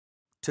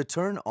To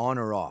turn on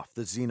or off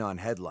the xenon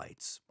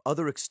headlights,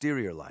 other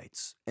exterior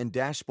lights, and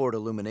dashboard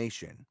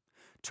illumination,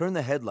 turn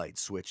the headlight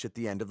switch at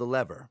the end of the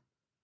lever.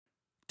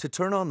 To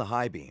turn on the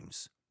high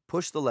beams,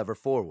 push the lever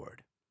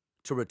forward.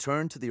 To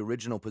return to the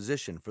original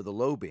position for the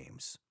low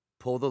beams,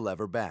 pull the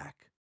lever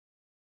back.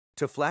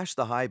 To flash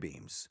the high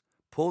beams,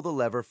 pull the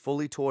lever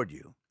fully toward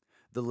you.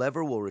 The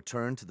lever will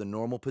return to the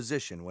normal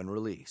position when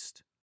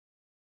released.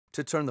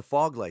 To turn the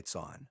fog lights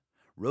on,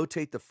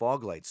 rotate the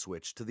fog light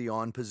switch to the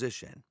on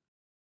position.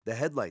 The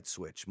headlight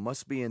switch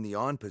must be in the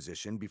on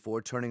position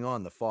before turning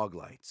on the fog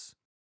lights.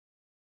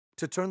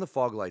 To turn the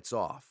fog lights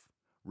off,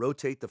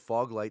 rotate the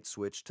fog light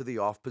switch to the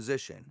off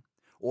position,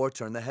 or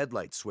turn the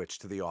headlight switch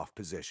to the off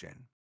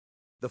position.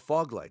 The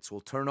fog lights will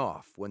turn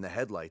off when the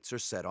headlights are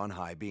set on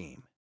high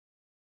beam.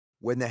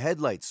 When the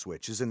headlight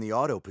switch is in the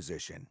auto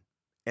position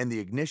and the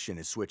ignition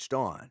is switched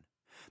on,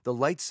 the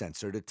light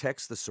sensor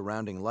detects the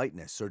surrounding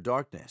lightness or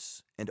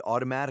darkness and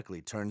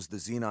automatically turns the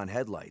xenon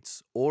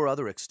headlights or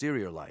other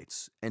exterior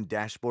lights and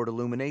dashboard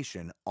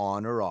illumination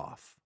on or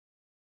off.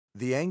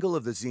 The angle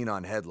of the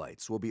xenon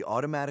headlights will be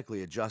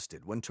automatically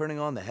adjusted when turning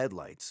on the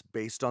headlights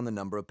based on the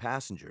number of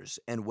passengers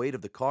and weight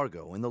of the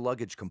cargo in the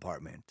luggage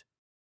compartment.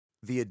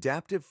 The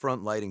adaptive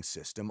front lighting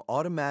system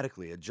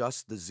automatically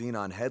adjusts the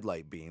xenon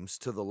headlight beams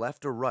to the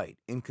left or right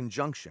in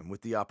conjunction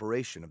with the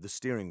operation of the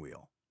steering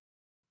wheel.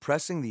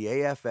 Pressing the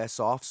AFS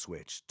off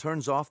switch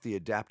turns off the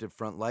adaptive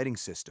front lighting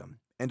system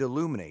and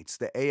illuminates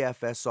the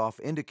AFS off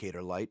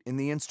indicator light in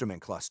the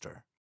instrument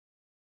cluster.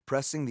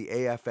 Pressing the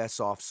AFS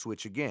off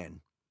switch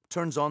again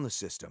turns on the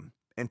system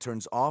and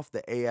turns off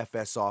the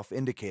AFS off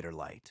indicator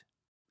light.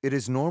 It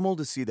is normal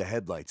to see the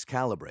headlights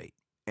calibrate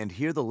and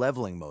hear the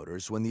leveling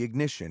motors when the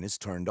ignition is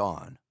turned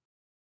on.